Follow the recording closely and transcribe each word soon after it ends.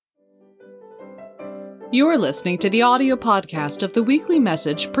You're listening to the audio podcast of the weekly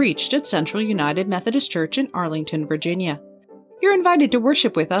message preached at Central United Methodist Church in Arlington, Virginia. You're invited to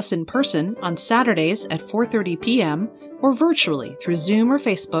worship with us in person on Saturdays at 4:30 p.m. or virtually through Zoom or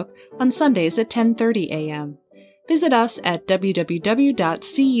Facebook on Sundays at 10:30 a.m. Visit us at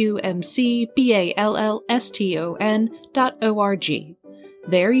www.cumcballston.org.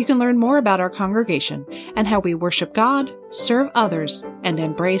 There you can learn more about our congregation and how we worship God, serve others, and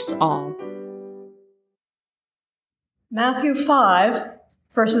embrace all. Matthew 5,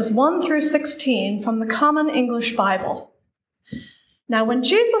 verses 1 through 16 from the Common English Bible. Now when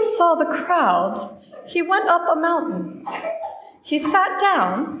Jesus saw the crowds, he went up a mountain. He sat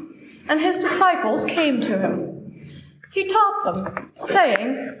down, and his disciples came to him. He taught them,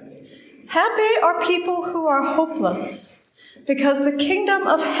 saying, "Happy are people who are hopeless, because the kingdom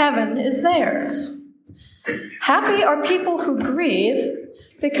of heaven is theirs. Happy are people who grieve,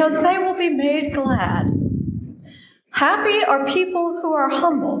 because they will be made glad. Happy are people who are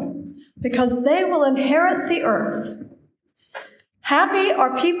humble, because they will inherit the earth. Happy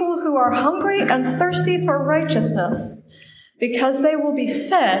are people who are hungry and thirsty for righteousness, because they will be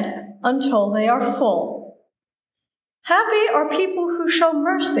fed until they are full. Happy are people who show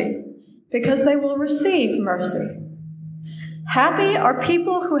mercy, because they will receive mercy. Happy are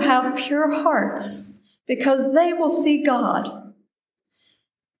people who have pure hearts, because they will see God.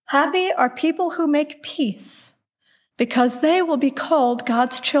 Happy are people who make peace, because they will be called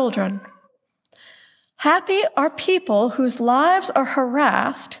God's children. Happy are people whose lives are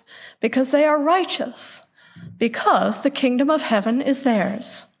harassed because they are righteous, because the kingdom of heaven is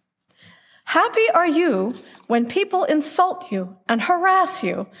theirs. Happy are you when people insult you and harass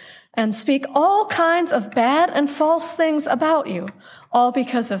you and speak all kinds of bad and false things about you, all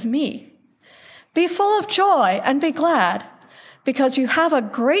because of me. Be full of joy and be glad, because you have a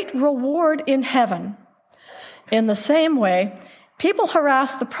great reward in heaven. In the same way, people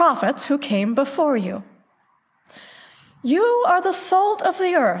harass the prophets who came before you. You are the salt of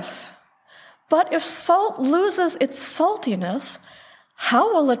the earth, but if salt loses its saltiness,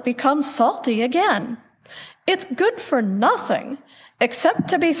 how will it become salty again? It's good for nothing except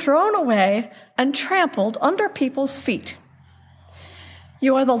to be thrown away and trampled under people's feet.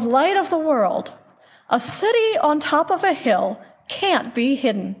 You are the light of the world. A city on top of a hill can't be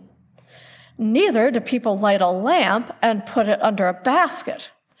hidden. Neither do people light a lamp and put it under a basket.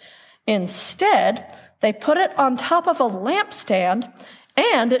 Instead, they put it on top of a lampstand,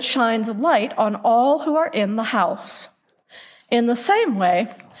 and it shines light on all who are in the house. In the same way,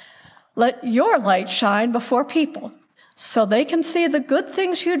 let your light shine before people, so they can see the good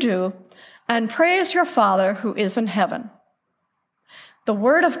things you do and praise your Father who is in heaven." The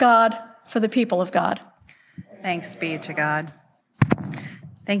word of God for the people of God. Thanks be to God.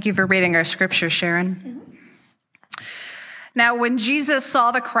 Thank you for reading our scripture, Sharon. Now, when Jesus saw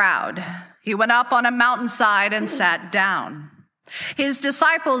the crowd, he went up on a mountainside and sat down. His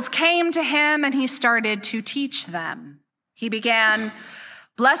disciples came to him, and he started to teach them. He began,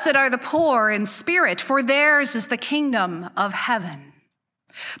 "Blessed are the poor in spirit, for theirs is the kingdom of heaven."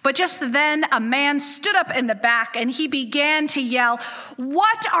 But just then a man stood up in the back, and he began to yell,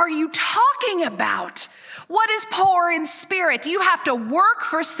 "What are you talking about? What is poor in spirit? You have to work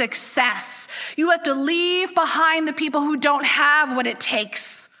for success. You have to leave behind the people who don't have what it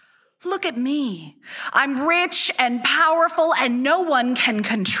takes. Look at me. I'm rich and powerful, and no one can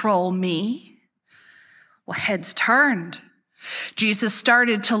control me." Well, heads turned. Jesus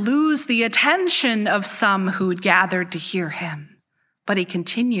started to lose the attention of some who'd gathered to hear him, but he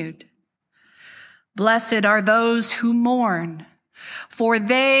continued, "Blessed are those who mourn, for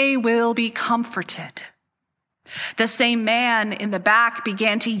they will be comforted." The same man in the back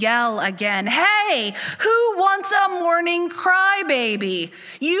began to yell again, "Hey, who wants a mourning crybaby?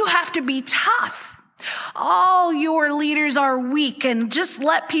 You have to be tough. All your leaders are weak and just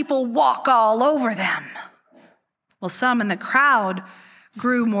let people walk all over them." Well, some in the crowd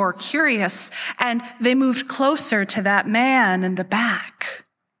grew more curious, and they moved closer to that man in the back.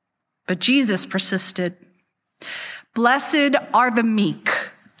 But Jesus persisted, "Blessed are the meek,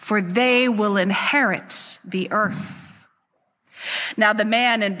 for they will inherit the earth." Now the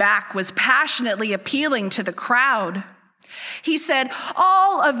man in back was passionately appealing to the crowd. He said,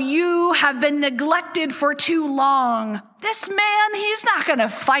 "All of you have been neglected for too long. This man, he's not going to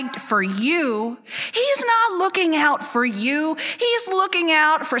fight for you. He's not looking out for you. He's looking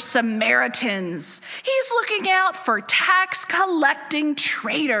out for Samaritans. He's looking out for tax-collecting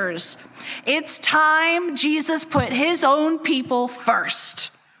traitors. It's time Jesus put his own people first."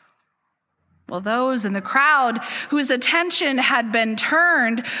 Well, those in the crowd whose attention had been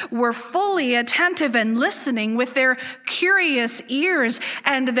turned were fully attentive and listening with their curious ears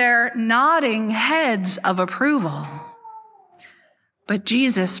and their nodding heads of approval. But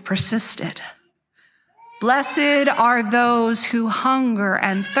Jesus persisted. Blessed are those who hunger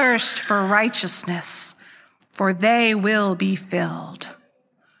and thirst for righteousness, for they will be filled.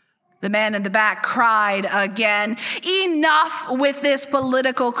 The man in the back cried again, "Enough with this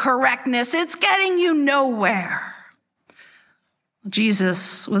political correctness. It's getting you nowhere."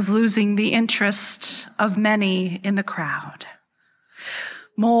 Jesus was losing the interest of many in the crowd.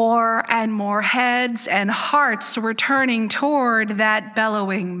 More and more heads and hearts were turning toward that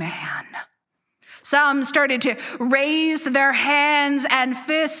bellowing man. Some started to raise their hands and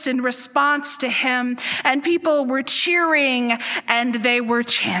fists in response to him, and people were cheering and they were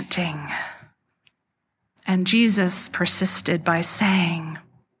chanting. And Jesus persisted by saying,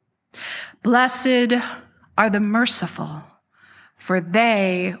 "Blessed are the merciful, for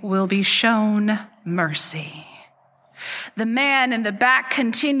they will be shown mercy." The man in the back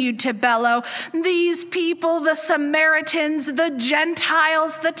continued to bellow, "These people, the Samaritans, the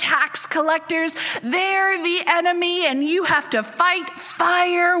Gentiles, the tax collectors, they're the enemy, and you have to fight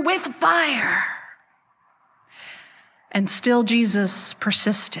fire with fire." And still Jesus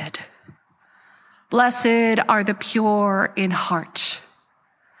persisted. "Blessed are the pure in heart,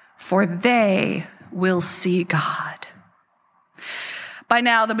 for they will see God." By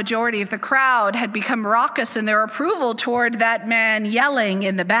now, the majority of the crowd had become raucous in their approval toward that man yelling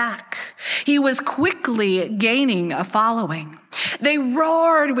in the back. He was quickly gaining a following. They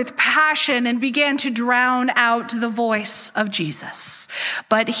roared with passion and began to drown out the voice of Jesus.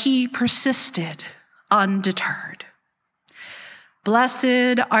 But he persisted undeterred.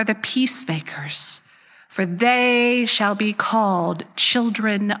 "Blessed are the peacemakers, for they shall be called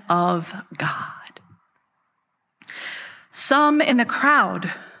children of God." Some in the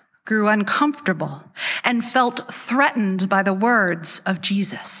crowd grew uncomfortable and felt threatened by the words of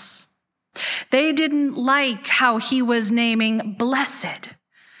Jesus. They didn't like how he was naming blessed,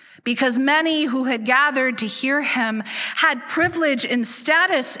 because many who had gathered to hear him had privilege and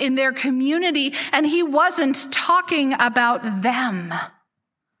status in their community, and he wasn't talking about them.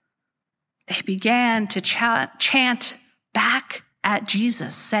 They began to chant back at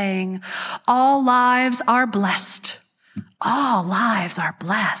Jesus, saying, "All lives are blessed. All lives are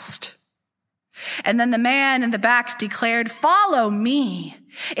blessed." And then the man in the back declared, "Follow me.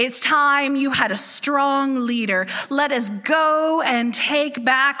 It's time you had a strong leader. Let us go and take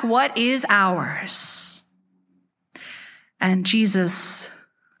back what is ours." And Jesus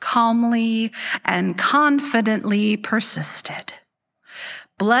calmly and confidently persisted.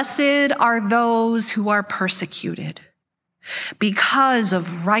 "Blessed are those who are persecuted because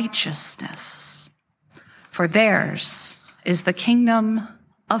of righteousness, for theirs is the kingdom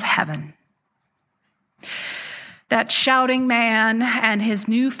of heaven." That shouting man and his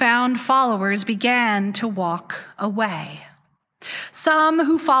newfound followers began to walk away. Some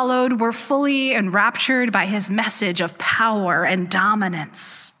who followed were fully enraptured by his message of power and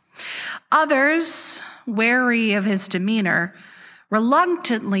dominance. Others, wary of his demeanor,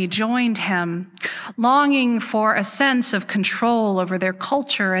 reluctantly joined him, longing for a sense of control over their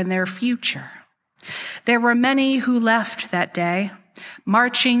culture and their future. There were many who left that day,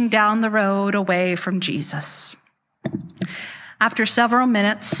 marching down the road away from Jesus. After several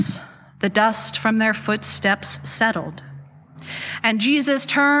minutes, the dust from their footsteps settled, and Jesus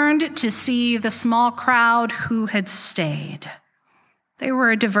turned to see the small crowd who had stayed. They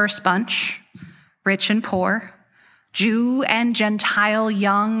were a diverse bunch, rich and poor, Jew and Gentile,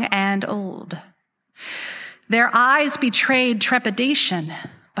 young and old. Their eyes betrayed trepidation,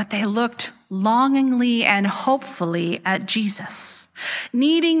 but they looked longingly and hopefully at Jesus,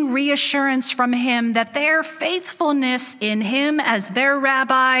 needing reassurance from him that their faithfulness in him as their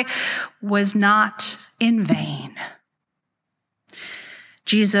rabbi was not in vain.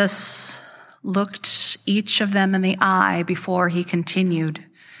 Jesus looked each of them in the eye before he continued,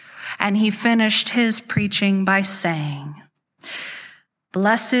 and he finished his preaching by saying,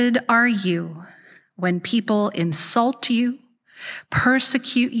 "Blessed are you when people insult you,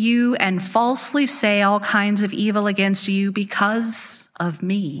 persecute you, and falsely say all kinds of evil against you because of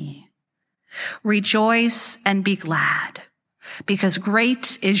me. Rejoice and be glad, because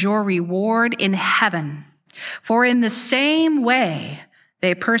great is your reward in heaven. For in the same way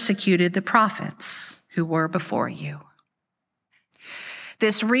they persecuted the prophets who were before you."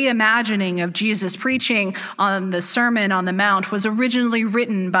 This reimagining of Jesus' preaching on the Sermon on the Mount was originally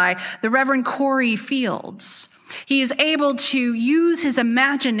written by the Reverend Corey Fields. He is able to use his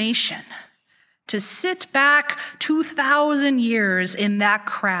imagination to sit back 2,000 years in that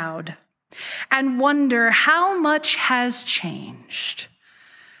crowd and wonder how much has changed.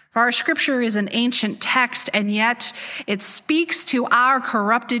 For our scripture is an ancient text, and yet it speaks to our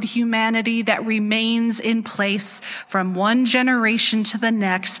corrupted humanity that remains in place from one generation to the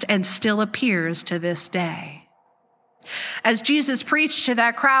next and still appears to this day. As Jesus preached to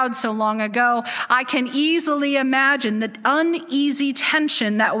that crowd so long ago, I can easily imagine the uneasy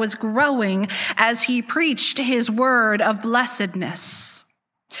tension that was growing as he preached his word of blessedness.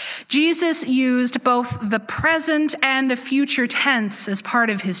 Jesus used both the present and the future tense as part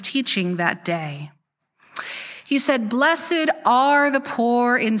of his teaching that day. He said, "Blessed are the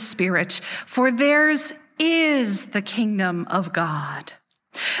poor in spirit, for theirs is the kingdom of God.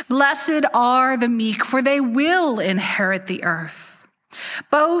 Blessed are the meek, for they will inherit the earth."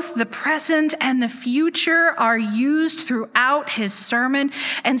 Both the present and the future are used throughout his sermon.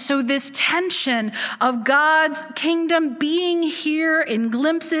 And so this tension of God's kingdom being here in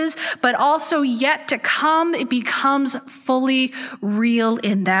glimpses, but also yet to come, it becomes fully real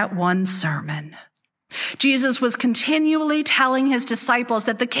in that one sermon. Jesus was continually telling his disciples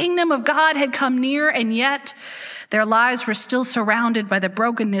that the kingdom of God had come near, and yet their lives were still surrounded by the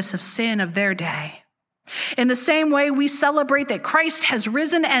brokenness of sin of their day. In the same way, we celebrate that Christ has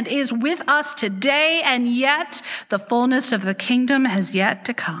risen and is with us today, and yet the fullness of the kingdom has yet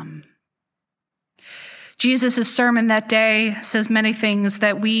to come. Jesus' sermon that day says many things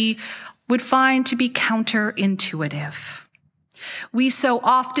that we would find to be counterintuitive. We so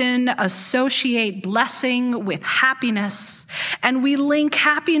often associate blessing with happiness, and we link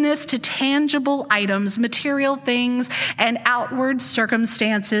happiness to tangible items, material things, and outward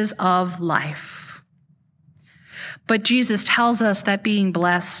circumstances of life. But Jesus tells us that being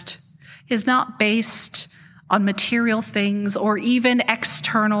blessed is not based on material things or even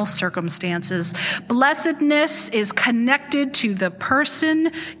external circumstances. Blessedness is connected to the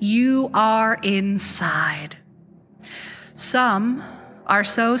person you are inside. Some are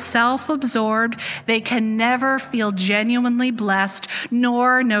so self-absorbed they can never feel genuinely blessed,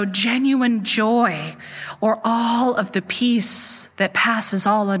 nor know genuine joy or all of the peace that passes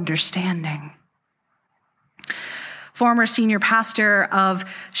all understanding. Former senior pastor of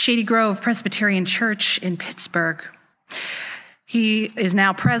Shady Grove Presbyterian Church in Pittsburgh, he is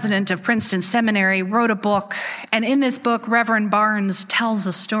now president of Princeton Seminary, wrote a book. And in this book, Reverend Barnes tells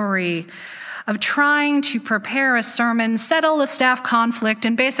a story of trying to prepare a sermon, settle a staff conflict,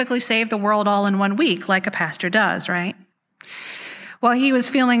 and basically save the world all in 1 week, like a pastor does, right? Well, he was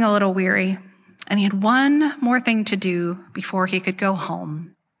feeling a little weary, and he had one more thing to do before he could go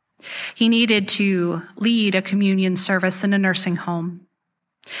home. He needed to lead a communion service in a nursing home.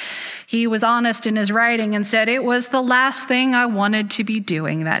 He was honest in his writing and said, "It was the last thing I wanted to be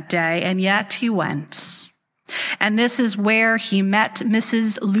doing that day," and yet he went. And this is where he met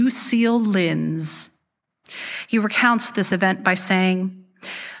Mrs. Lucille Linz. He recounts this event by saying,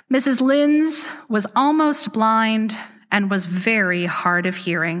 "Mrs. Linz was almost blind and was very hard of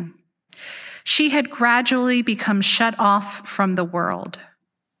hearing. She had gradually become shut off from the world.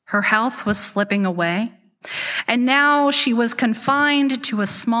 Her health was slipping away, and now she was confined to a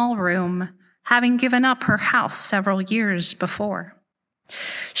small room, having given up her house several years before.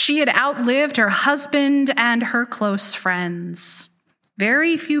 She had outlived her husband and her close friends.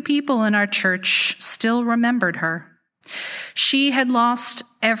 Very few people in our church still remembered her. She had lost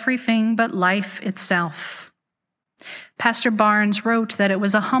everything but life itself." Pastor Barnes wrote that it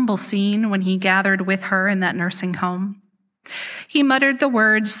was a humble scene when he gathered with her in that nursing home. He muttered the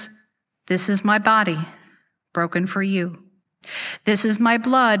words, "This is my body, broken for you. This is my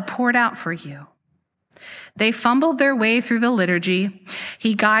blood poured out for you." They fumbled their way through the liturgy.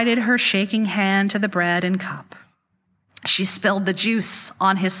 He guided her shaking hand to the bread and cup. She spilled the juice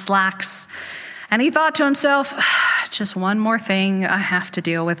on his slacks, and he thought to himself, "Just one more thing I have to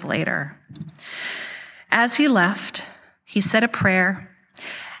deal with later." As he left, he said a prayer,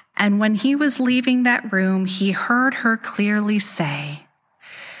 and when he was leaving that room, he heard her clearly say,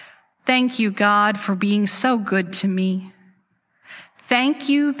 "Thank you, God, for being so good to me. Thank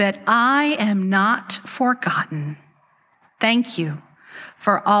you that I am not forgotten. Thank you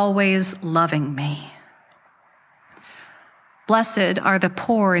for always loving me." Blessed are the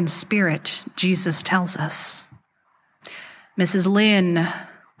poor in spirit, Jesus tells us. Mrs. Lynn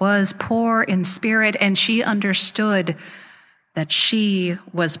was poor in spirit, and she understood that she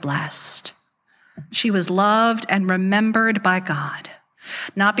was blessed. She was loved and remembered by God,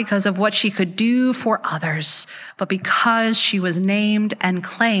 not because of what she could do for others, but because she was named and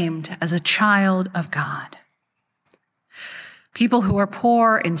claimed as a child of God. People who are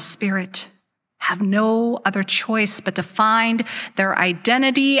poor in spirit have no other choice but to find their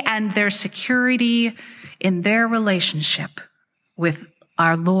identity and their security in their relationship with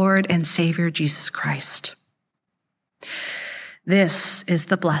our Lord and Savior, Jesus Christ. This is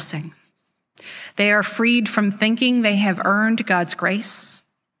the blessing. They are freed from thinking they have earned God's grace,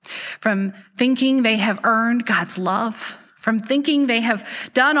 from thinking they have earned God's love, from thinking they have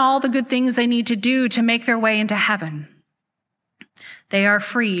done all the good things they need to do to make their way into heaven. They are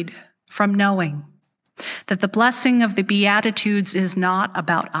freed from knowing that the blessing of the Beatitudes is not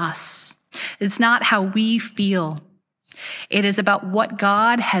about us. It's not how we feel. It is about what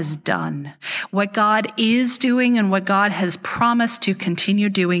God has done, what God is doing, and what God has promised to continue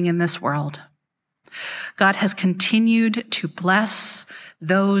doing in this world. God has continued to bless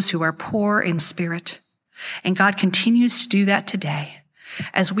those who are poor in spirit, and God continues to do that today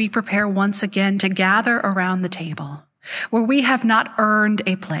as we prepare once again to gather around the table, where we have not earned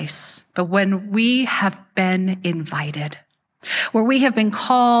a place, but when we have been invited, where we have been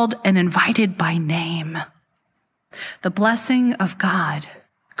called and invited by name. The blessing of God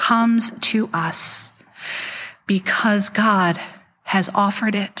comes to us because God has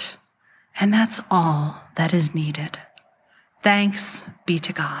offered it, and that's all that is needed. Thanks be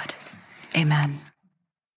to God. Amen.